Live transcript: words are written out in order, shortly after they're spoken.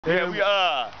Yeah,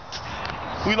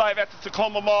 we live at the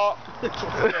Tacoma Mall.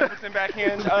 Listen back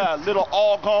in, little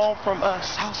all gone from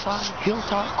Southside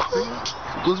Hilltop Crib.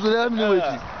 What's been happening with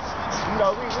you? You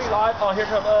know, we live. Oh, here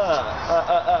come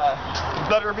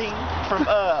Butterbean from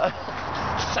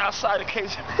Southside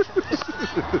Occasion.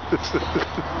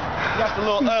 Got the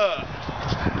little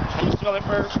how you smell it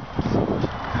first?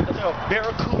 A little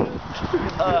barracuda.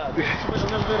 With a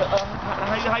little bit of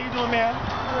how you doing, man?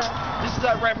 This is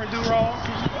Reverend Durall.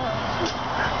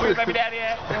 Where's baby daddy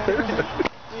at?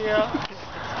 Yeah.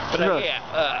 But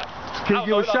can you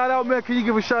give a shout out, man? Can you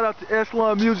give a shout out to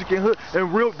R.N.M Music and the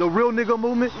real nigga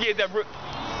movement? Yeah, that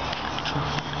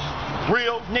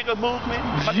real nigga movement.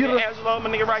 My nigga Angelo, my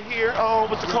nigga right here,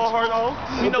 with the Carhartt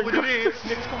on. You know what it is.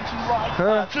 Niggas come to you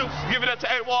right. Give it up to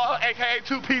A-Wall, aka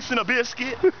 2 Piece and a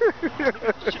Biscuit.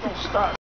 She don't stop.